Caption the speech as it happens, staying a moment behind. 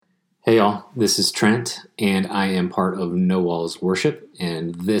Hey y'all, this is Trent, and I am part of NoWalls Worship,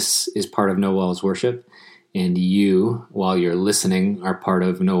 and this is part of NoWalls Worship, and you, while you're listening, are part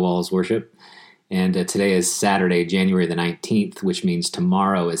of NoWalls Worship. And today is Saturday, January the 19th, which means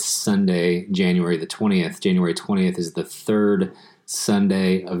tomorrow is Sunday, January the 20th. January 20th is the third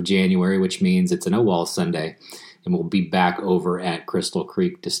Sunday of January, which means it's a NoWalls Sunday, and we'll be back over at Crystal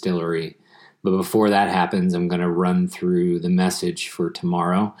Creek Distillery. But before that happens, I'm going to run through the message for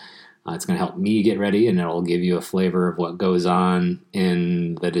tomorrow. It's going to help me get ready, and it'll give you a flavor of what goes on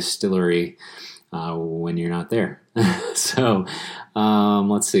in the distillery when you're not there. So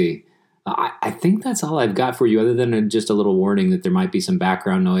let's see. I think that's all I've got for you, other than just a little warning that there might be some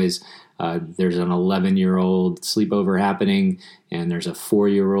background noise. There's an 11-year-old sleepover happening, and there's a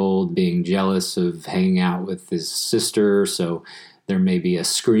 4-year-old being jealous of hanging out with his sister. So there may be a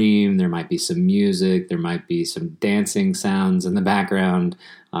scream, there might be some music, there might be some dancing sounds in the background.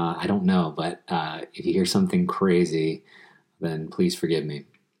 I don't know, but if you hear something crazy, then please forgive me.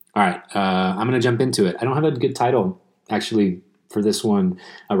 All right, I'm going to jump into it. I don't have a good title, actually, for this one.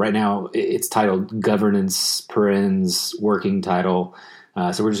 Right now, it's titled Governance, parens, working title.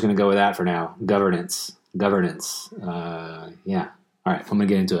 So we're just going to go with that for now. Governance. Yeah. All right, I'm going to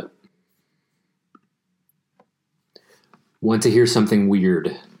get into it. Want to hear something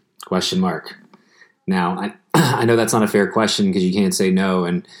weird? ? Now, I know that's not a fair question because you can't say no,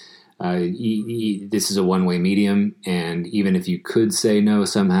 and this is a one-way medium, and even if you could say no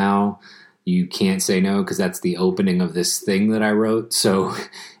somehow, you can't say no because that's the opening of this thing that I wrote. So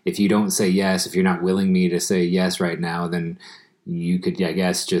if you don't say yes, if you're not willing me to say yes right now, then you could, I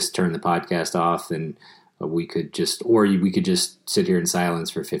guess, just turn the podcast off, and we could just sit here in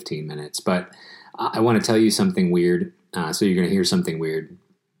silence for 15 minutes. But I want to tell you something weird. So you're going to hear something weird.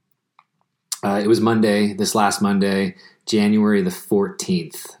 It was Monday, this last Monday, January the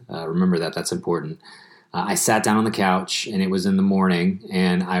 14th. Remember that. That's important. I sat down on the couch, and it was in the morning,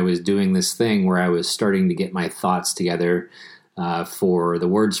 and I was doing this thing where I was starting to get my thoughts together for the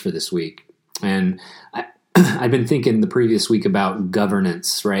words for this week. And I've been thinking the previous week about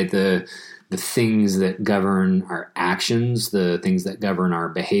governance, right? The things that govern our actions, the things that govern our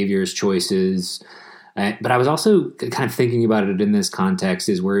behaviors, choices. But I was also kind of thinking about it in this context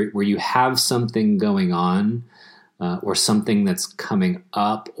is where you have something going on or something that's coming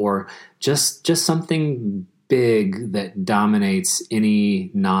up or just something big that dominates any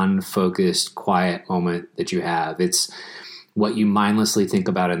non-focused, quiet moment that you have. It's what you mindlessly think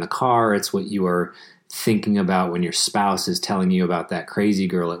about in the car. It's what you are thinking about when your spouse is telling you about that crazy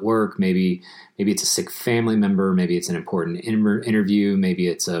girl at work. Maybe it's a sick family member. Maybe it's an important interview. Maybe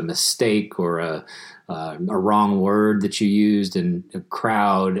it's a mistake or a wrong word that you used in a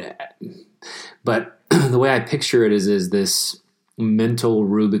crowd. But the way I picture it is this mental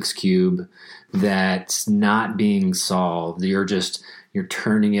Rubik's Cube that's not being solved. You're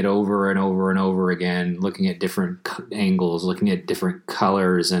turning it over and over and over again, looking at different angles, looking at different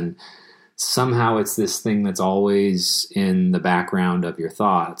colors, and somehow it's this thing that's always in the background of your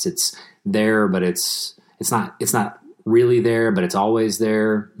thoughts. It's there, but it's not really there, but it's always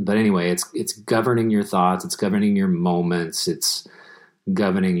there. But anyway, it's governing your thoughts, it's governing your moments, it's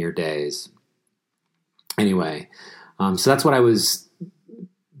governing your days. Anyway, so that's what I was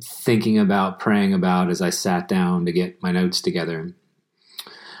thinking about, praying about as I sat down to get my notes together.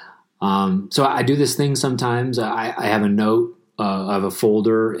 So I do this thing sometimes. I have a note of a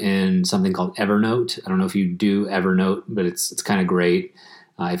folder in something called Evernote. I don't know if you do Evernote, but it's kind of great.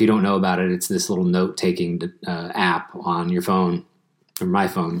 If you don't know about it, it's this little note-taking app on your phone, or my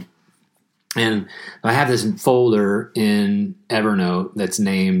phone. And I have this folder in Evernote that's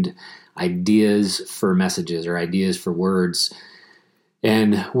named Ideas for Messages or Ideas for Words.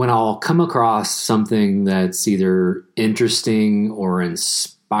 And when I'll come across something that's either interesting or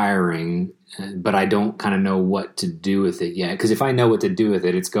inspiring, but I don't kind of know what to do with it yet. Because if I know what to do with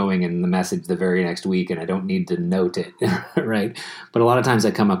it, it's going in the message the very next week, and I don't need to note it, right? But a lot of times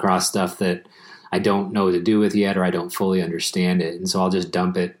I come across stuff that I don't know what to do with yet, or I don't fully understand it, and so I'll just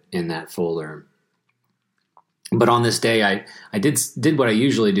dump it in that folder. But on this day, I did what I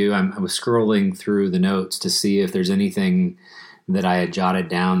usually do. I was scrolling through the notes to see if there's anything that I had jotted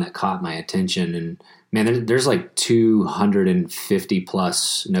down that caught my attention, and man, there's like 250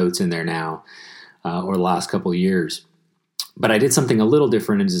 plus notes in there now, or the last couple of years. But I did something a little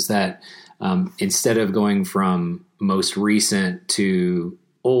different, is that instead of going from most recent to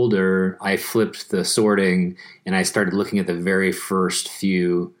older, I flipped the sorting and I started looking at the very first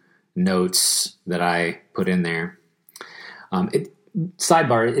few notes that I put in there.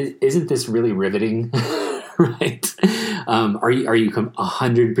 Sidebar, isn't this really riveting? right? Are you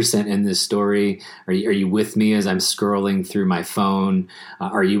 100% in this story? Are you with me as I'm scrolling through my phone?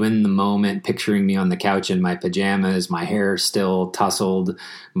 Are you in the moment, picturing me on the couch in my pajamas, my hair still tousled,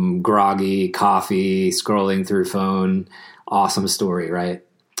 groggy, coffee, scrolling through phone? Awesome story, right?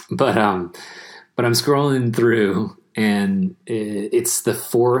 But I'm scrolling through, and it's the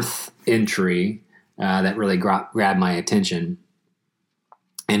fourth entry that really grabbed my attention,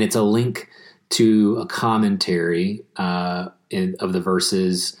 and it's a link to a commentary of the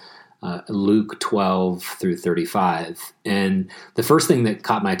verses Luke 12 through 35. And the first thing that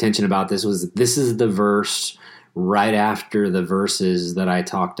caught my attention about this is the verse right after the verses that I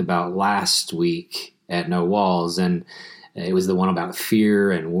talked about last week at NoWalls, and it was the one about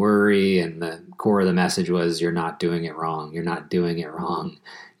fear and worry, and the core of the message was, you're not doing it wrong. You're not doing it wrong.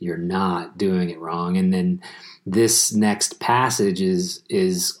 You're not doing it wrong. And then this next passage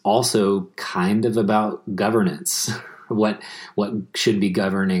is also kind of about governance, what should be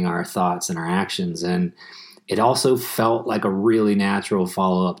governing our thoughts and our actions. And it also felt like a really natural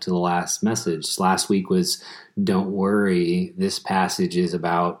follow-up to the last message. Last week was, don't worry. This passage is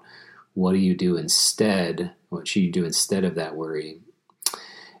about, what do you do instead? What should you do instead of that worry?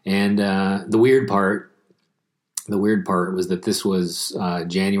 And the weird part was that this was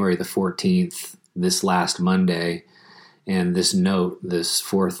January the 14th, this last Monday, and this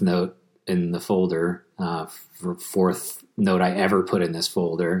fourth note in the folder, fourth note I ever put in this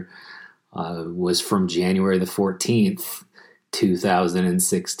folder, was from January the 14th,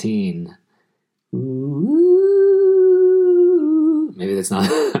 2016. Ooh, maybe that's not,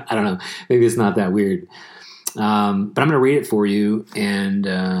 I don't know, maybe it's not that weird. But I'm going to read it for you, and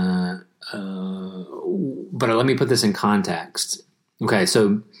but let me put this in context. Okay,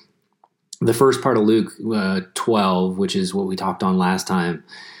 so the first part of Luke 12, which is what we talked on last time,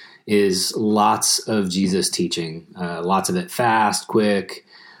 is lots of Jesus teaching, lots of it fast, quick.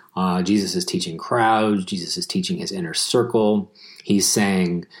 Jesus is teaching crowds. Jesus is teaching his inner circle. He's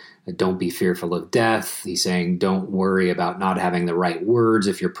saying, don't be fearful of death. He's saying, don't worry about not having the right words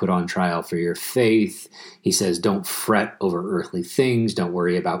if you're put on trial for your faith. He says, don't fret over earthly things. Don't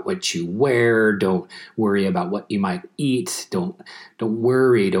worry about what you wear. Don't worry about what you might eat. Don't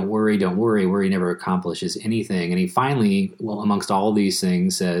worry. Worry never accomplishes anything. And he finally, amongst all these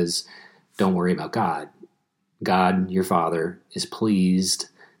things, says, don't worry about God. God, your Father, is pleased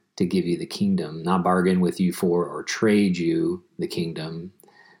to give you the kingdom, not bargain with you for or trade you the kingdom,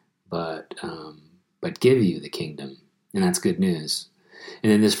 but give you the kingdom. And that's good news.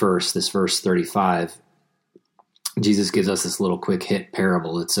 And then this verse 35, Jesus gives us this little quick hit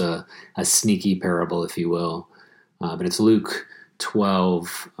parable. It's a sneaky parable, if you will. But it's Luke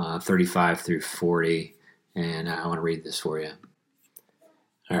 12, 35 through 40. And I want to read this for you.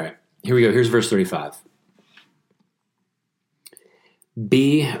 All right, here we go. Here's verse 35.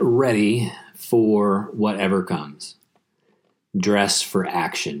 Be ready for whatever comes. Dress for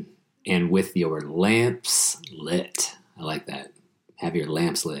action, and with your lamps lit. I like that. Have your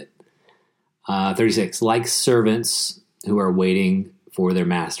lamps lit. 36, like servants who are waiting for their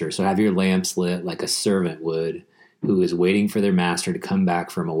master. So have your lamps lit like a servant would, who is waiting for their master to come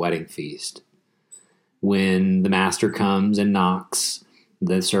back from a wedding feast. When the master comes and knocks,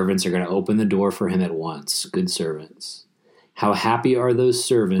 the servants are going to open the door for him at once. Good servants. How happy are those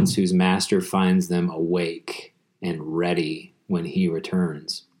servants whose master finds them awake and ready when he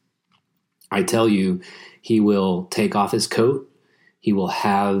returns. I tell you, he will take off his coat, he will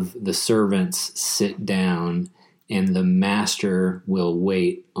have the servants sit down, and the master will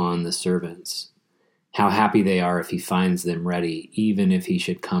wait on the servants. How happy they are if he finds them ready, even if he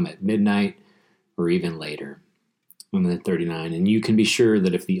should come at midnight or even later. And then 39, and you can be sure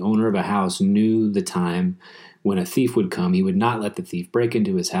that if the owner of a house knew the time when a thief would come, he would not let the thief break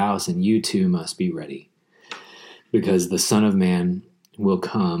into his house, and you too must be ready. Because the Son of Man will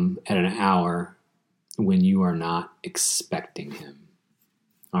come at an hour when you are not expecting him.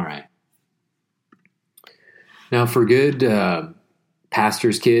 All right. Now, for good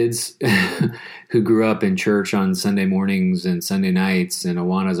pastors' kids who grew up in church on Sunday mornings and Sunday nights and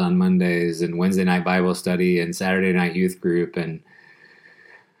Awanas on Mondays and Wednesday night Bible study and Saturday night youth group and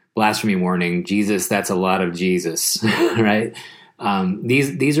blasphemy warning, Jesus, that's a lot of Jesus, right?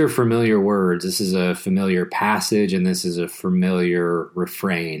 These are familiar words. This is a familiar passage, and this is a familiar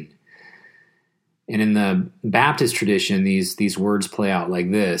refrain. And in the Baptist tradition, these words play out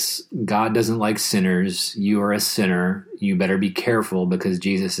like this. God doesn't like sinners. You are a sinner. You better be careful because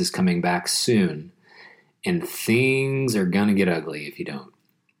Jesus is coming back soon. And things are going to get ugly if you don't.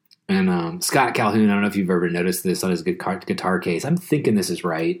 And Scott Calhoun, I don't know if you've ever noticed this on his guitar case. I'm thinking this is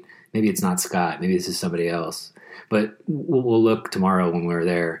right. Maybe it's not Scott. Maybe this is somebody else. But we'll look tomorrow when we're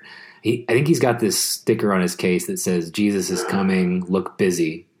there. I think he's got this sticker on his case that says, Jesus is coming, look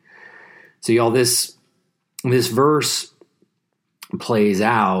busy. So y'all, this verse plays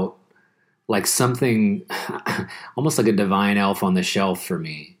out like something almost like a divine elf on the shelf for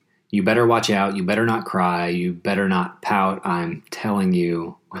me. You better watch out. You better not cry. You better not pout. I'm telling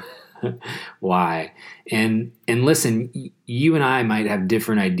you why. And listen, you and I might have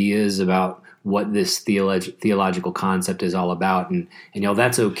different ideas about what this theological concept is all about. And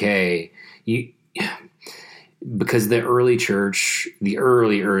that's okay. Because the early church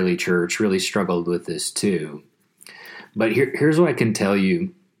really struggled with this too. But here's what I can tell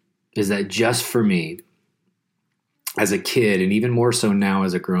you is that just for me, as a kid, and even more so now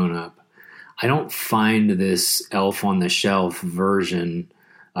as a grown-up, I don't find this elf on the shelf version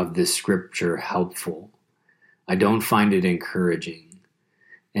of this scripture helpful. I don't find it encouraging.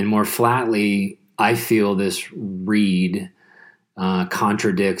 And more flatly, I feel this read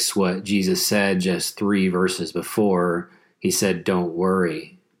contradicts what Jesus said just 3 verses before. He said, don't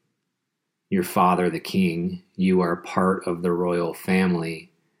worry. Your Father, the King, you are part of the royal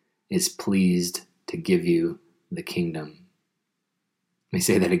family, is pleased to give you the kingdom. Let me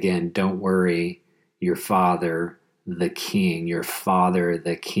say that again. Don't worry. Your Father, the King, your Father,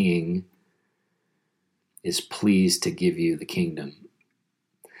 the King, is pleased to give you the kingdom.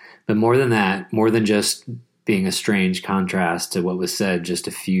 But more than that, more than just being a strange contrast to what was said just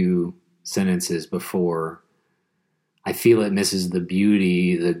a few sentences before, I feel it misses the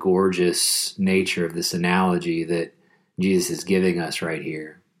beauty, the gorgeous nature of this analogy that Jesus is giving us right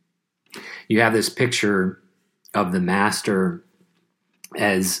here. You have this picture of the master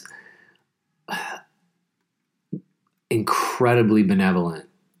as incredibly benevolent,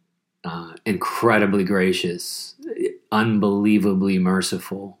 incredibly gracious, unbelievably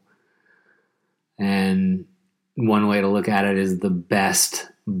merciful. And one way to look at it is the best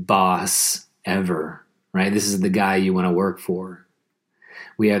boss ever, right? This is the guy you want to work for.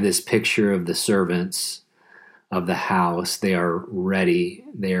 We have this picture of the servants of the house. They are ready.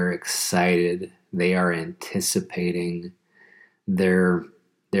 They are excited. They are anticipating. Their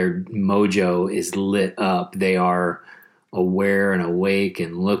mojo is lit up. They are aware and awake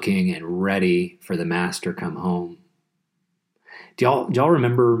and looking and ready for the master come home. Do y'all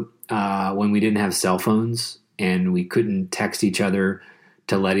remember when we didn't have cell phones and we couldn't text each other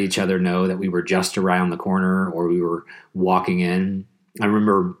to let each other know that we were just around the corner or we were walking in? I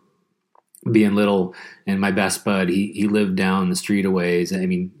remember being little, and my best bud, he lived down the street a ways. I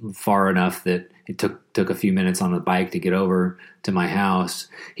mean, far enough that it took a few minutes on the bike to get over to my house.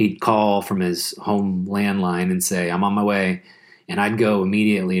 He'd call from his home landline and say, I'm on my way. And I'd go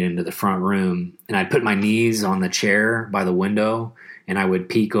immediately into the front room, and I'd put my knees on the chair by the window, and I would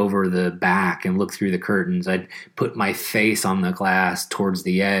peek over the back and look through the curtains. I'd put my face on the glass towards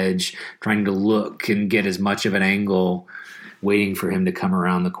the edge, trying to look and get as much of an angle, waiting for him to come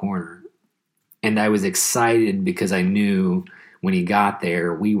around the corner. And I was excited because I knew when he got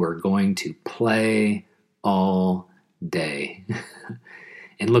there, we were going to play all day.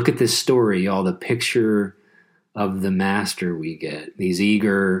 And look at this story, y'all, the picture of the master we get, these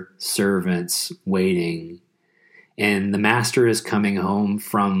eager servants waiting. And the master is coming home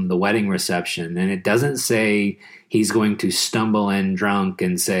from the wedding reception, and it doesn't say he's going to stumble in drunk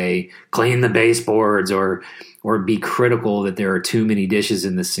and say, clean the baseboards or be critical that there are too many dishes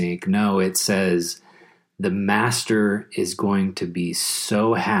in the sink. No, it says the master is going to be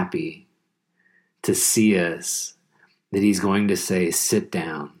so happy to see us that he's going to say, sit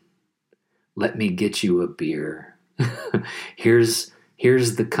down. Let me get you a beer. Here's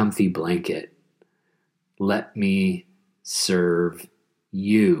the comfy blanket. Let me serve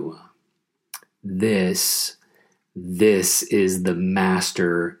you. This is the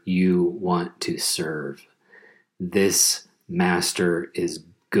master you want to serve. This master is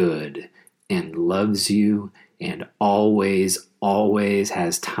good and loves you and always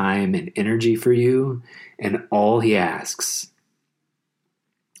has time and energy for you. And all he asks,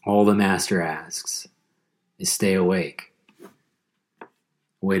 all the master asks, is stay awake.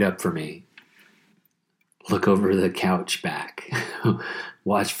 Wait up for me. Look over the couch back.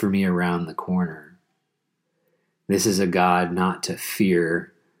 Watch for me around the corner. This is a God not to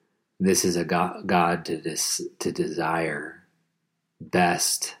fear. This is a God to desire.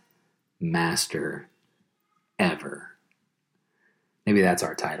 Best master ever. Maybe that's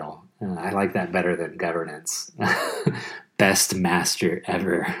our title. I like that better than governance. Best master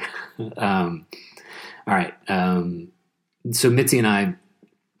ever. All right. So Mitzi and I,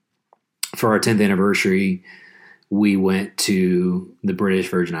 for our 10th anniversary, we went to the British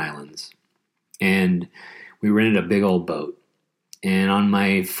Virgin Islands, and we rented a big old boat. And on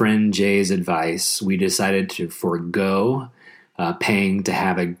my friend Jay's advice, we decided to forego paying to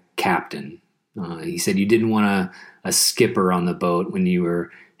have a captain. He said you didn't want a skipper on the boat when you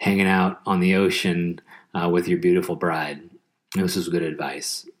were hanging out on the ocean with your beautiful bride. This was good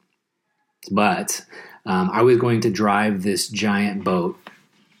advice. But I was going to drive this giant boat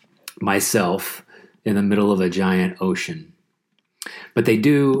myself in the middle of a giant ocean. But they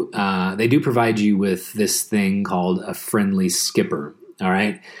do provide you with this thing called a friendly skipper. All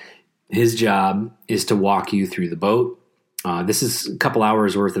right. His job is to walk you through the boat. This is a couple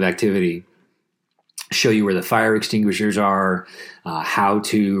hours worth of activity. Show you where the fire extinguishers are, how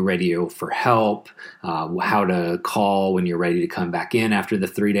to radio for help, how to call when you're ready to come back in after the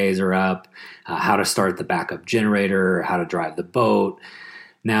 3 days are up, how to start the backup generator, how to drive the boat.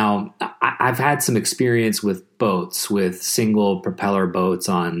 Now, I've had some experience with boats, with single propeller boats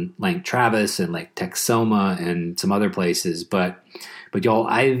on Lake Travis and Lake Texoma and some other places, but y'all,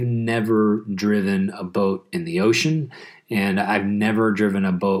 I've never driven a boat in the ocean, and I've never driven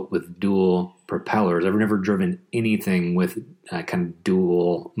a boat with dual propellers. I've never driven anything with kind of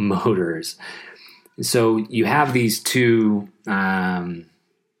dual motors. So you have these two,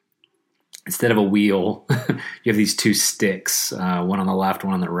 instead of a wheel, you have these two sticks, one on the left,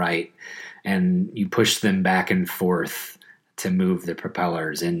 one on the right, and you push them back and forth to move the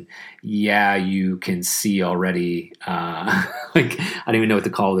propellers. And yeah, you can see already, like, I don't even know what to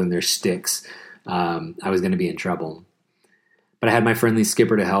call them. They're sticks. I was going to be in trouble. But I had my friendly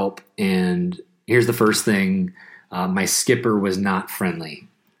skipper to help, and here's the first thing. My skipper was not friendly.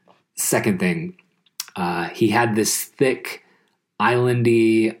 Second thing, he had this thick,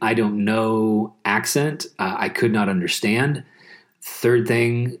 islandy, I don't know accent I could not understand. Third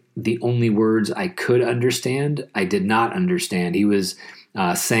thing, the only words I could understand, I did not understand. He was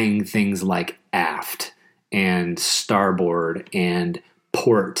saying things like aft and starboard and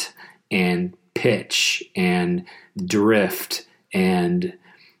port and pitch and drift, and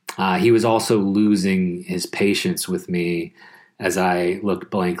he was also losing his patience with me as I looked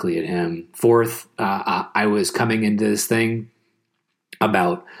blankly at him. Fourth, I was coming into this thing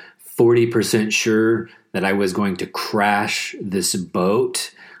about 40% sure that I was going to crash this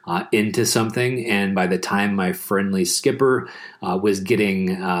boat into something. And by the time my friendly skipper was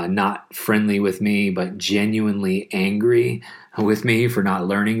getting not friendly with me, but genuinely angry with me for not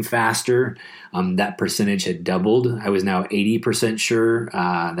learning faster, that percentage had doubled. I was now 80% sure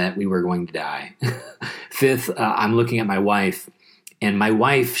that we were going to die. Fifth, I'm looking at my wife. And my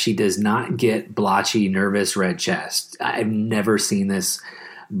wife, she does not get blotchy, nervous, red chest. I've never seen this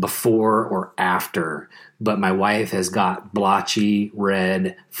before or after, but my wife has got blotchy,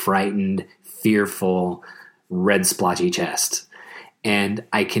 red, frightened, fearful, red splotchy chest. And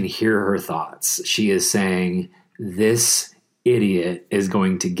I can hear her thoughts. She is saying, this idiot is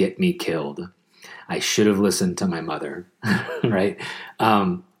going to get me killed. I should have listened to my mother, right?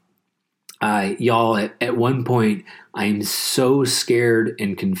 Y'all, at one point, I'm so scared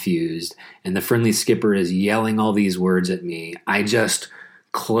and confused, and the friendly skipper is yelling all these words at me. I just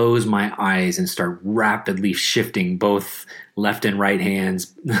close my eyes and start rapidly shifting both left and right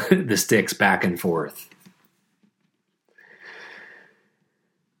hands, the sticks back and forth.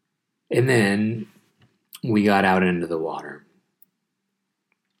 And then we got out into the water.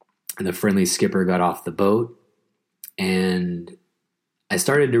 And the friendly skipper got off the boat, and we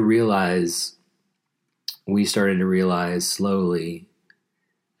started to realize slowly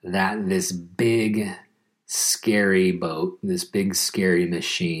that this big, scary boat, this big, scary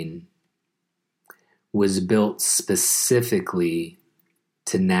machine was built specifically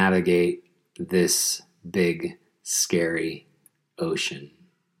to navigate this big, scary ocean.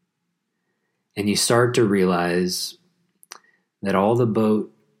 And you start to realize that all the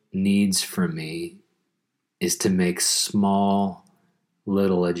boat needs from me is to make small,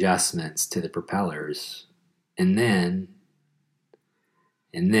 little adjustments to the propellers. And then,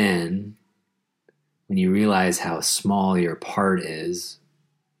 when you realize how small your part is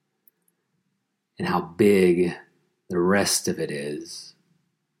and how big the rest of it is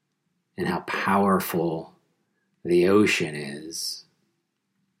and how powerful the ocean is,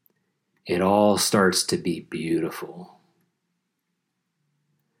 it all starts to be beautiful.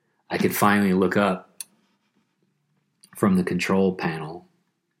 I could finally look up from the control panel.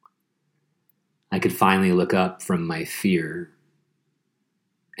 I could finally look up from my fear,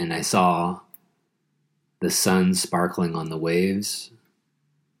 and I saw the sun sparkling on the waves,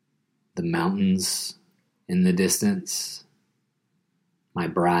 the mountains in the distance, my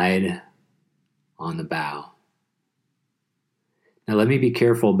bride on the bow. Now, let me be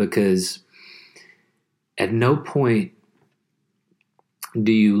careful, because at no point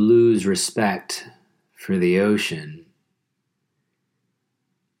do you lose respect for the ocean.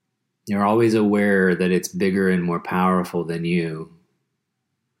 You're always aware that it's bigger and more powerful than you,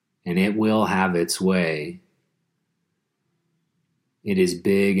 and it will have its way. It is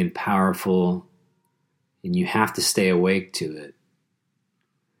big and powerful, and you have to stay awake to it.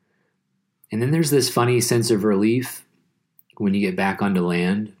 And then there's this funny sense of relief when you get back onto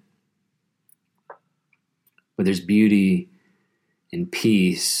land. But there's beauty and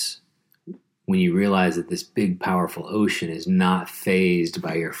peace when you realize that this big, powerful ocean is not fazed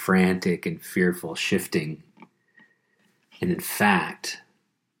by your frantic and fearful shifting. And in fact,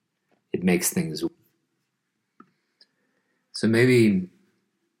 it makes things. So maybe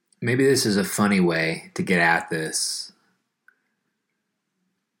this is a funny way to get at this.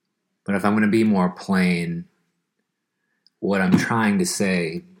 But if I'm going to be more plain, what I'm trying to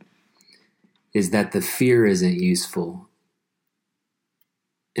say is that the fear isn't useful.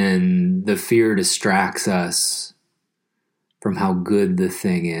 And the fear distracts us from how good the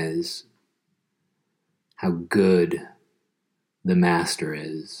thing is, how good the master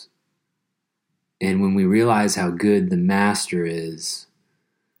is. And when we realize how good the master is,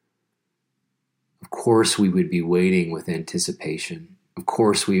 of course we would be waiting with anticipation. Of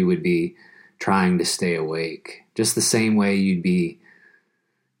course we would be trying to stay awake, just the same way you'd be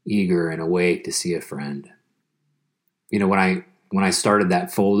eager and awake to see a friend. You know, when I started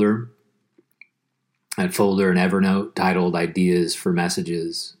that folder in Evernote titled Ideas for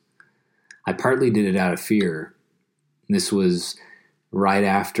Messages, I partly did it out of fear. This was right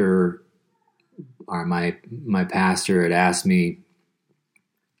after my pastor had asked me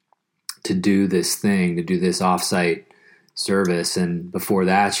to do this offsite service. And before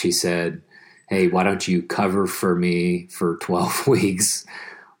that, she said, "Hey, why don't you cover for me for 12 weeks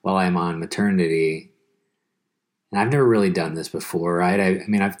while I'm on maternity?" And I've never really done this before, right? I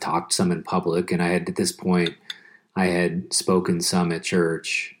mean, I've talked some in public, and at this point, I had spoken some at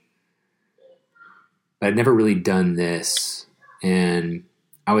church, but I'd never really done this. And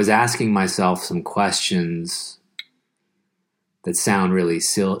I was asking myself some questions that sound really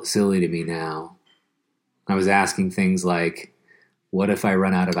silly to me now. I was asking things like, what if I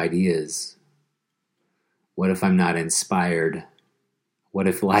run out of ideas? What if I'm not inspired? What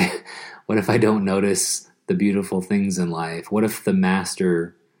if I don't notice the beautiful things in life? What if the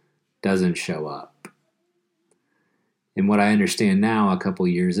master doesn't show up? And what I understand now, a couple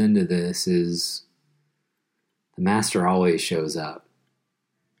years into this, is the master always shows up,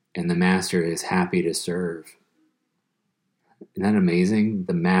 and the master is happy to serve. Isn't that amazing?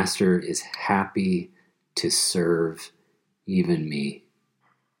 The master is happy to serve even me.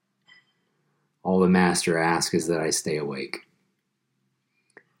 All the master asks is that I stay awake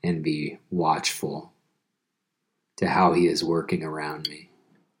and be watchful to how he is working around me.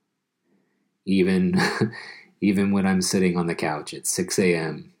 Even when I'm sitting on the couch at 6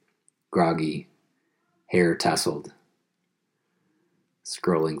 a.m., groggy, hair tousled,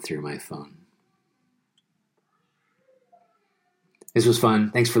 scrolling through my phone. This was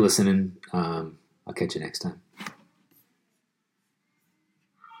fun. Thanks for listening. I'll catch you next time.